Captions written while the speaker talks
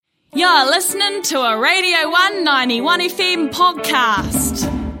You're listening to a Radio 191 FM podcast.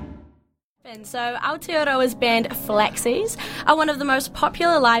 So Aotearoa's band Flaxxies are one of the most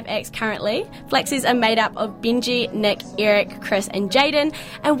popular live acts currently. Flaxxies are made up of Benji, Nick, Eric, Chris and Jaden,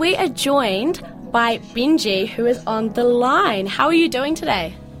 and we are joined by Benji, who is on the line. How are you doing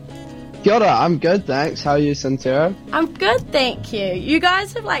today? Kia ora, I'm good, thanks. How are you, Sunterra? I'm good, thank you. You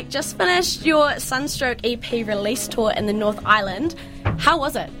guys have just finished your Sunstroke EP release tour in the North Island. How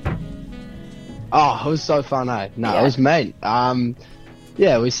was it? Oh, it was so fun, eh? No, It was mean.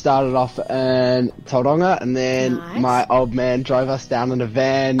 We started off in Tauranga, and then my old man drove us down in a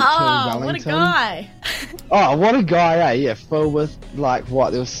van to Wellington. Oh, what a guy! Oh, what a guy, eh? Yeah, full with,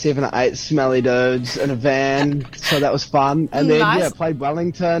 there was 7 or 8 smelly dudes in a van, so that was fun. And then, played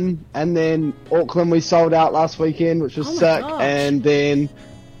Wellington, and then Auckland we sold out last weekend, which was sick, and then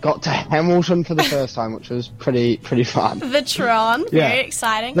got to Hamilton for the first time, which was pretty fun. The Tron, very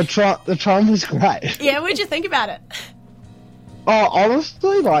exciting. The Tron was great. Yeah, what did you think about it? Oh,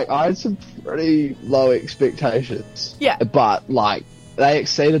 honestly, I had some pretty low expectations. Yeah. But, they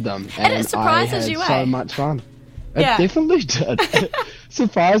exceeded them. And it surprises you, I had so much fun. It definitely did.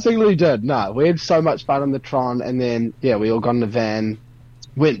 Surprisingly did. No, we had so much fun on the Tron, and then, we all got in the van,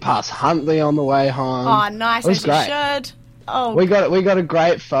 went past Huntley on the way home. Oh, nice, it was great. You should. Oh. We got a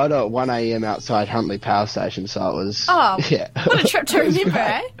great photo at 1 a.m. outside Huntley Power Station, so it was... Oh, what a trip to remember,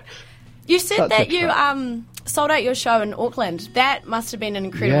 eh? You said that you sold out your show in Auckland. That must have been an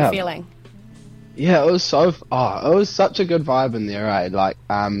incredible feeling. Yeah, it was it was such a good vibe in there, eh?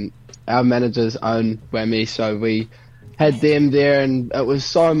 Our managers own Whammy, so we had them there, and it was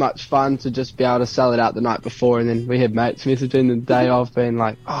so much fun to just be able to sell it out the night before, and then we had mates messaging the day off being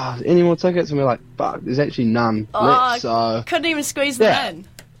like, any more tickets? And we're like, fuck, there's actually none. Couldn't even squeeze them in.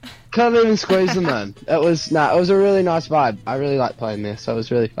 Couldn't even squeeze them in. It was a really nice vibe. I really liked playing there, so it was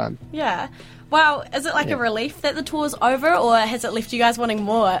really fun. Yeah. Wow, is it a relief that the tour's over, or has it left you guys wanting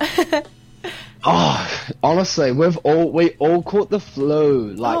more? Honestly, we all caught the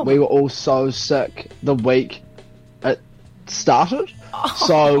flu. We were all so sick the week it started.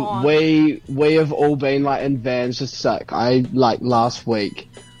 So we have all been in vans just sick. Last week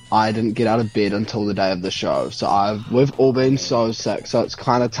I didn't get out of bed until the day of the show. So we've all been so sick. So it's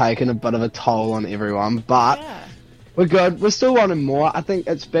kind of taken a bit of a toll on everyone, but we're good. We're still wanting more. I think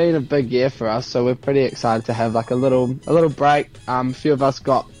it's been a big year for us, so we're pretty excited to have a little break. A few of us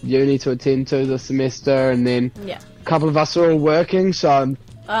got uni to attend to this semester, and then a couple of us are all working, so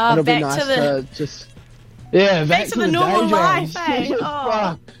it'll be nice to just back to the normal life. Eh?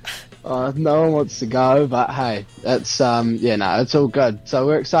 No one wants to go, but hey, it's it's all good. So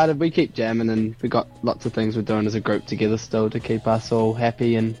we're excited. We keep jamming, and we got lots of things we're doing as a group together still to keep us all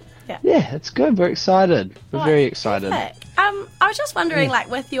happy and. Yeah, it's good. We're excited. We're very excited. Perfect. I was just wondering,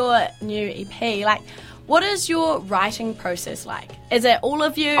 with your new EP, what is your writing process like? Is it all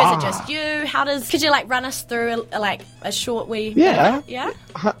of you? Is it just you? Could you run us through a short wee? Yeah.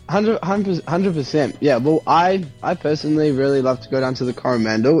 100%. Yeah. Well, I personally really love to go down to the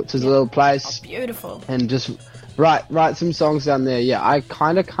Coromandel, which is a little place. Oh, beautiful. And just write some songs down there. Yeah, I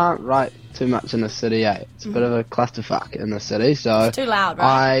kind of can't write too much in the city, It's a bit of a clusterfuck in the city, so... It's too loud,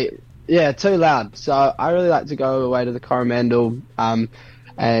 right? Too loud. So I really like to go away to the Coromandel,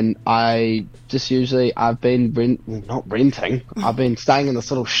 and I just usually... I've been not renting, I've been staying in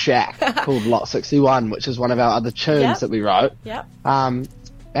this little shack called Lot 61, which is one of our other tunes that we wrote. Yep. And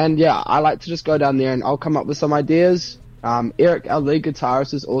I like to just go down there and I'll come up with some ideas. Eric, our lead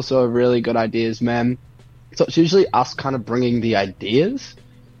guitarist, is also a really good ideas man. So it's usually us kind of bringing the ideas,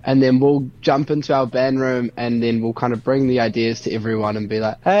 and then we'll jump into our band room, and then we'll kind of bring the ideas to everyone and be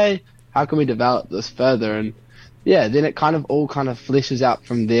like, hey, how can we develop this further? And then it kind of fleshes out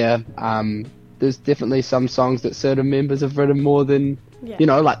from there. There's definitely some songs that certain members have written more than,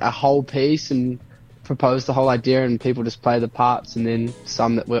 a whole piece and propose the whole idea, and people just play the parts, and then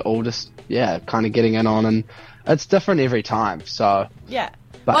some that we're all just, kind of getting in on, and it's different every time, so... Yeah.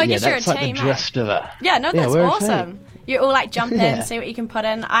 But I guess that's you're a team, the gist of it. Yeah, no, that's awesome. You all jump in, see what you can put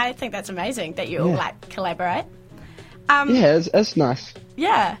in. I think that's amazing that you all collaborate. It's nice.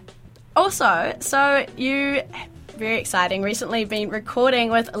 Yeah. Also, so you, very exciting, recently been recording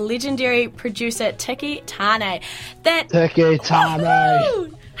with legendary producer Tiki Tane. Tiki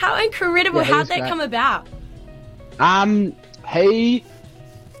Tane. How incredible! How'd that come about? How did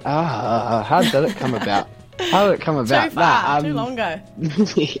it come about? How did it come about? Too far, too long ago.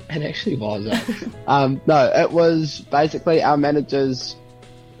 It actually was. No, it was basically our managers.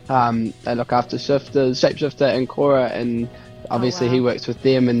 They look after Shapeshifter and Cora, and obviously he works with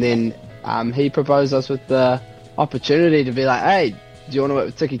them. And then he proposed us with the opportunity to be like, hey, do you want to work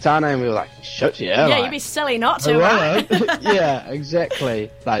with Tiki Tane? And we were like, shit, yeah. Yeah, like, you'd be silly not to, right? Yeah, exactly.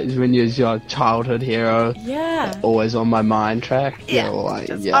 Like, when you're your childhood hero. Yeah. Always on my mind track. Yeah. Like,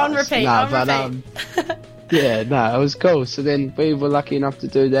 Just yeah. on repeat, repeat. Yeah, no, it was cool. So then we were lucky enough to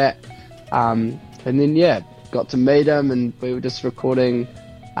do that. And then, yeah, got to meet him, and we were just recording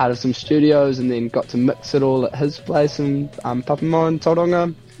out of some studios, and then got to mix it all at his place in Papamoa and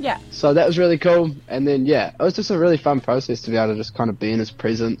Tauranga. Yeah. So that was really cool. And then, yeah, it was just a really fun process to be able to just kind of be in his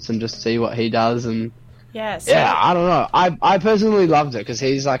presence and just see what he does. And yeah, I don't know. I personally loved it because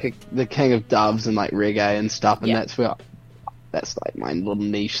he's like the king of dubs and like reggae and stuff, and that's like my little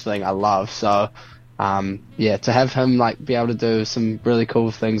niche thing I love. So, yeah, to have him like be able to do some really cool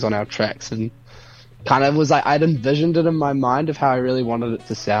things on our tracks, and kind of was like I'd envisioned it in my mind of how I really wanted it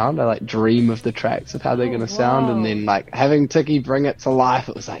to sound. I like dream of the tracks of how they're going to sound, and then like having Tiki bring it to life,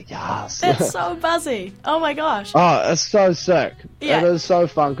 it was like, yes. That's so buzzy. Oh my gosh. Oh, it's so sick. Yeah. It is so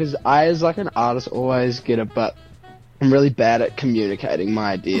fun because I, as like an artist, always get a bit. I'm really bad at communicating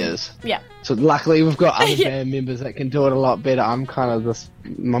my ideas. Yeah. So luckily we've got other band members that can do it a lot better. I'm kind of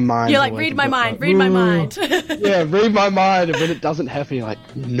my mind. You're like, read my mind, read my mind. Yeah, read my mind, and when it doesn't happen, you're like,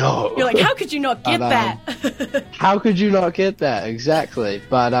 no. You're like, how could you not get that? How could you not get that? Exactly.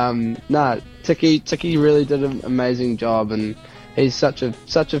 But no, Tiki really did an amazing job, and he's such a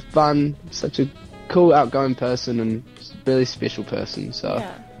fun, such a cool, outgoing person, and really special person. So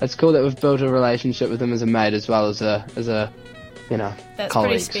it's cool that we've built a relationship with him as a mate as well as a that's colleague.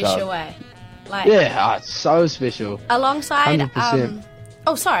 Pretty special, eh? Like, yeah, it's so special. Alongside 100%.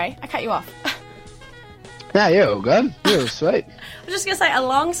 Oh, sorry, I cut you off. Yeah, you're all good. You're all sweet. I was just gonna say,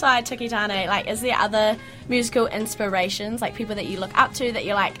 alongside Tiki Tane, like, is there other musical inspirations, like people that you look up to that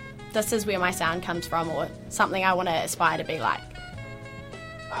you're like, this is where my sound comes from, or something I want to aspire to be like?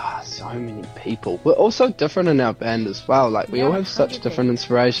 So many people. We're also different in our band as well. Like, we all have such different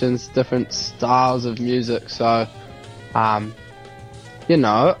inspirations, different styles of music. So, I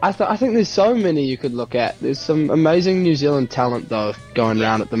think there's so many you could look at. There's some amazing New Zealand talent, though, going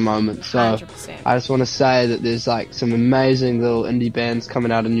around at the moment. So 100%. I just want to say that there's, like, some amazing little indie bands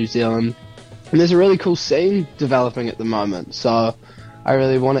coming out of New Zealand. And there's a really cool scene developing at the moment. So I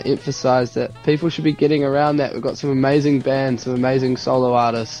really want to emphasize that people should be getting around that. We've got some amazing bands, some amazing solo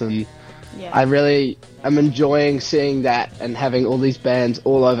artists, and I really am enjoying seeing that and having all these bands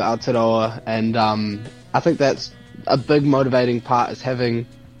all over Aotearoa. And I think that's a big motivating part, is having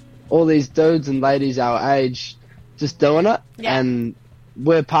all these dudes and ladies our age just doing it, and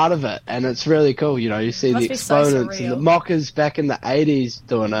we're part of it, and it's really cool. You see the Exponents and the Mockers back in the 80s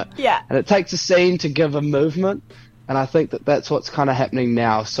doing it, and it takes a scene to give a movement, and I think that that's what's kind of happening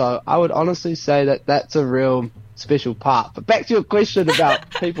now. So I would honestly say that that's a real special part. But back to your question about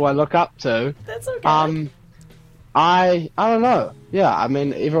people I look up to. That's okay. I don't know. Yeah, I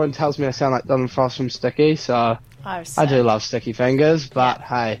mean, everyone tells me I sound like Dylan Frost from Sticky, so I do love Sticky Fingers, but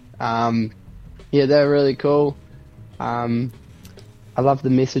hey, they're really cool. I love the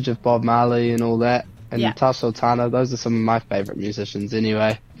message of Bob Marley and all that, and Tash Sultana. Those are some of my favourite musicians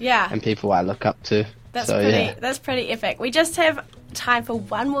anyway. Yeah. And people I look up to. That's pretty epic. We just have time for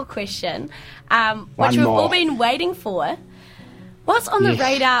one more question, which we've all been waiting for. What's on the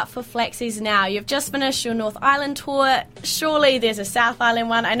radar for Flaxxies now? You've just finished your North Island tour. Surely there's a South Island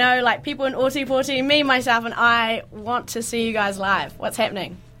one. I know, like, people in Ōtepoti, me, myself, and I want to see you guys live. What's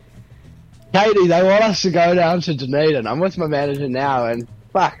happening? Katie, they want us to go down to Dunedin. I'm with my manager now, and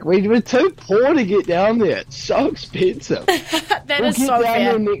fuck, we're too poor to get down there. It's so expensive. We'll is so fair. We'll get down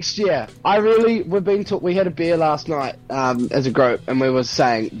there next year. We had a beer last night as a group, and we were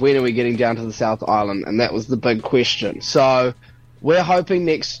saying, when are we getting down to the South Island? And that was the big question. So we're hoping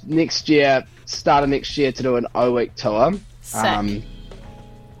next year, start of next year, to do an 0-week tour. Sick.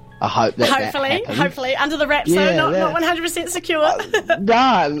 I hope that happens. Hopefully, under the wraps, so not 100% secure.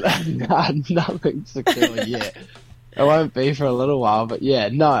 Nothing secure yet. It won't be for a little while, but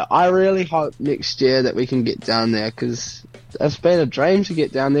I really hope next year that we can get down there, because it's been a dream to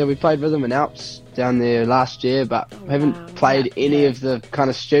get down there. We played Rhythm and Alps down there last year, but we haven't played any of the kind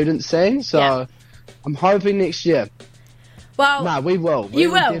of student scene, so I'm hoping next year. Well, no, we will. We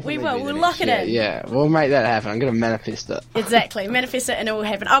will. We'll lock it in. Yeah, we'll make that happen. I'm going to manifest it. Exactly. Manifest it and it will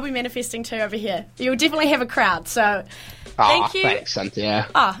happen. I'll be manifesting too over here. You'll definitely have a crowd, so thank you. Thanks,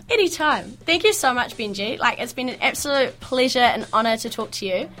 Sunterra. Anytime. Thank you so much, Benji. It's been an absolute pleasure and honour to talk to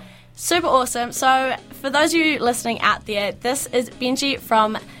you. Super awesome. So, for those of you listening out there, this is Benji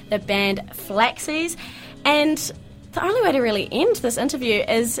from the band Flaxxies, and the only way to really end this interview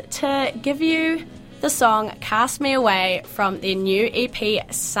is to give you the song Cast Me Away from their new EP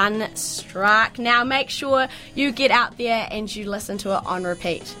Sunstruck. Now make sure you get out there and you listen to it on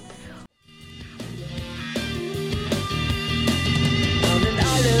repeat. On an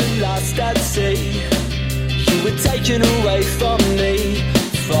island lost at sea, you were taken away from me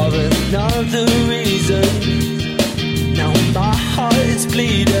for another reason. Now my heart is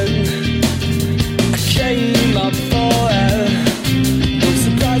bleeding. I came up for air. No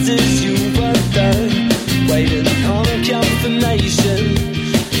surprises, you weren't there. Waiting on confirmation,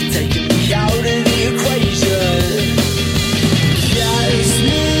 taking me out of the equation. Cast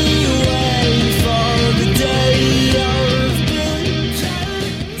me away for the day of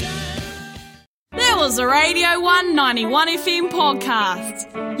That was a Radio 191 FM podcast.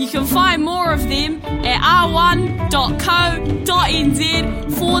 You can find more of them at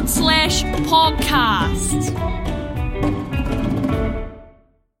r1.co.nz/podcast.